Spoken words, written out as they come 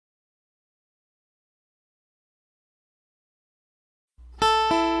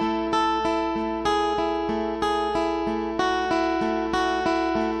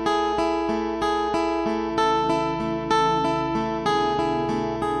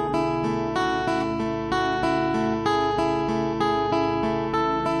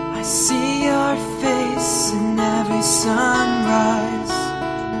I see your face in every sunrise.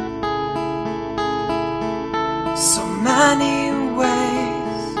 So many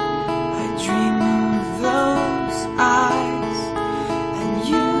ways I dream of those eyes, and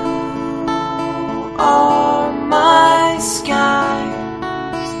you are my sky.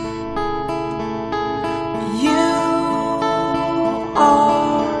 You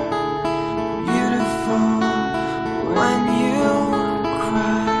are beautiful when you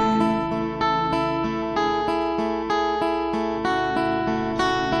cry.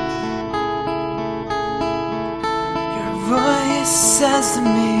 Your voice says to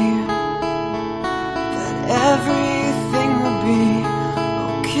me that everything will be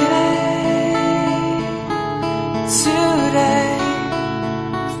okay today.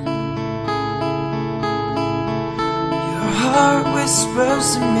 Your heart whispers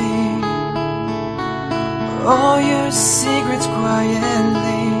to me all your secrets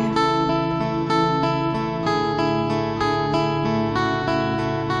quietly.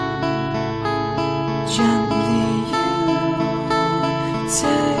 Gently you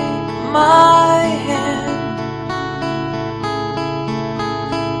take my hand.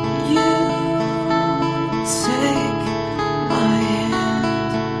 You take my hand.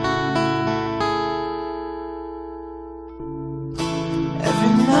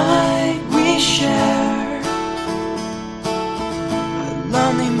 Every night we share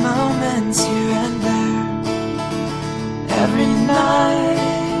lonely moments here and there. Every night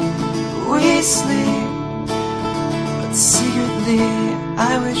we sleep, but secretly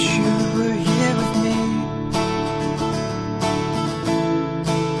I wish you were here with me.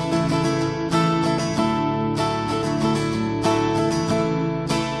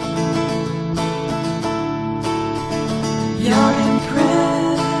 Your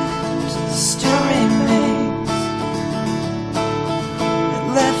imprint still remains. It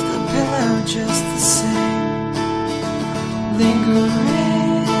left the pillow just the same.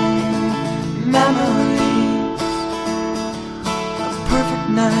 Lingering memories of perfect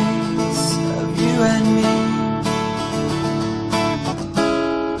nights of you and me.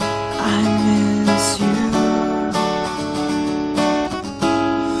 I miss you.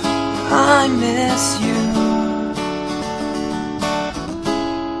 I miss you.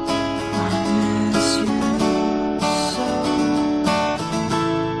 I miss you so.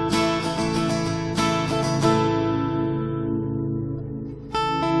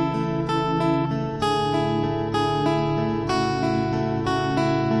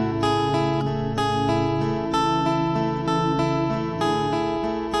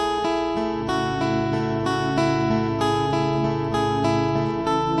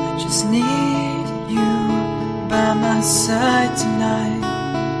 I just need you by my side tonight.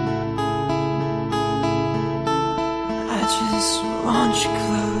 I just want you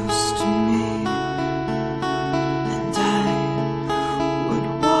close to me, and I would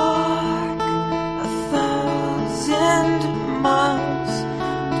walk 1,000 miles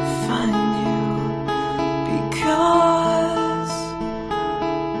to find you, because I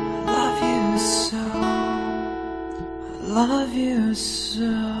love you so. I love you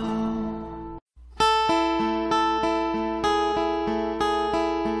so.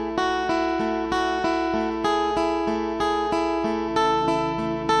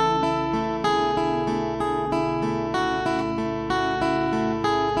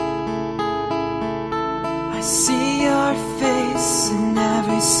 I see your face in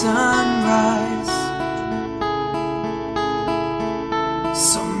every sunrise.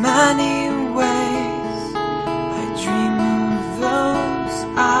 So many ways I dream of those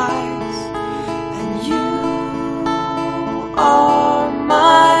eyes, and you are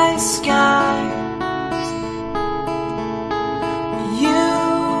my sky. You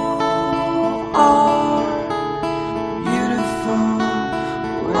are beautiful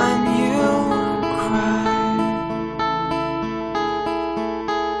when you cry.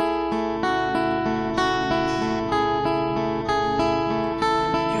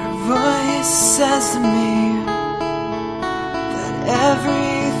 Voice says to me that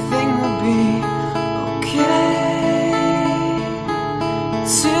everything will be okay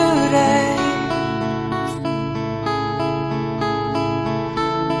today.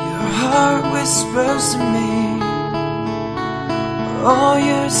 Your heart whispers to me all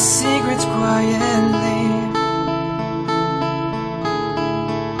your secrets quietly.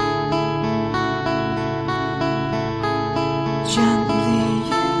 Gently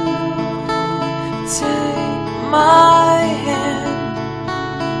take my hand.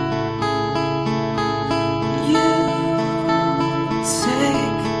 You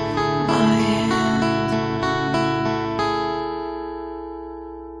take my hand.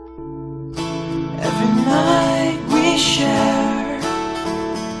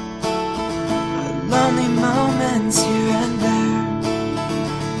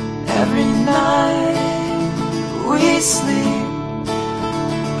 night we sleep,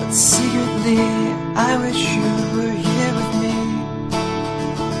 but secretly I wish you were here with me.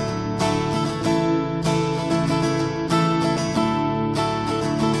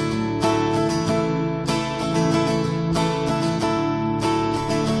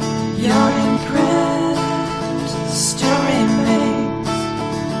 Your imprint still remains.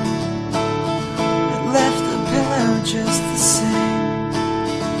 It left the pillow just the same.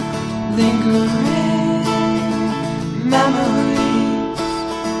 Lingering memories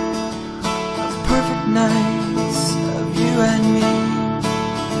of perfect nights of you and me.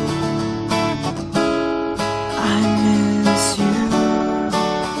 I miss you.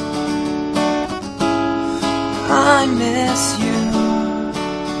 I miss you.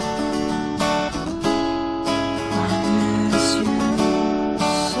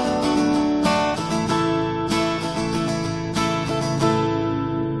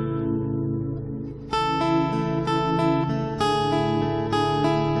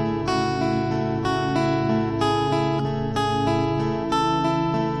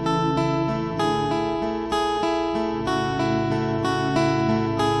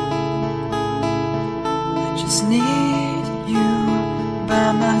 Just need you by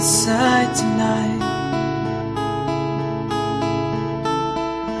my side tonight.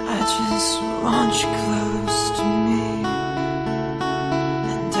 I just want you close to me,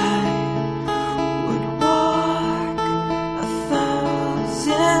 and I would walk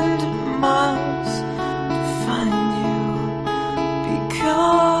 1,000 miles to find you,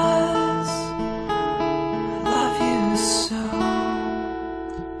 because I love you so.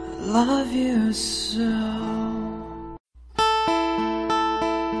 I love you so.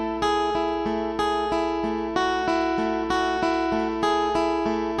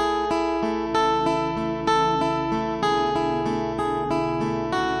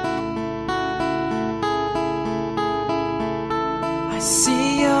 I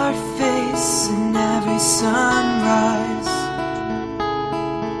see your face in every sunrise,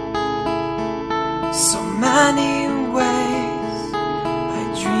 so many ways I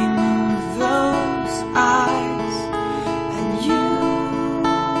dream of those eyes, and you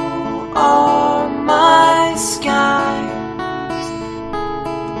are my sky.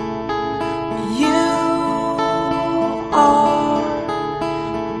 You are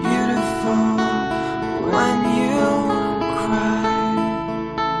beautiful when you cry.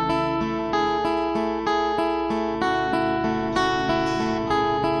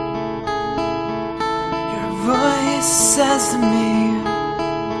 Voice says to me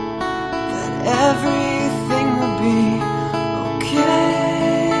that everything will be okay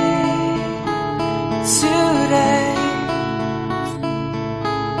today.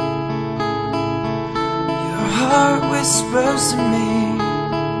 Your heart whispers to me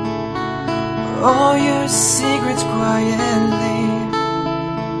all your secrets quietly.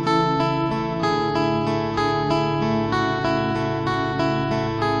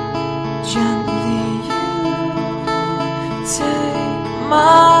 Gently take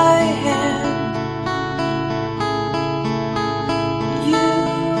my hand. You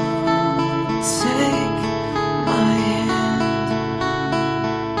take my hand.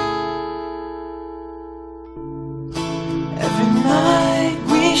 Every night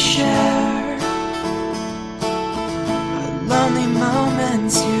we share our lonely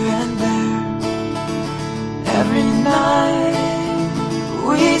moments here and there. Every night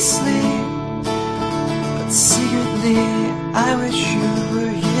we sleep, but secretly I wish you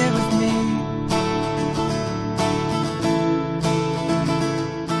were here.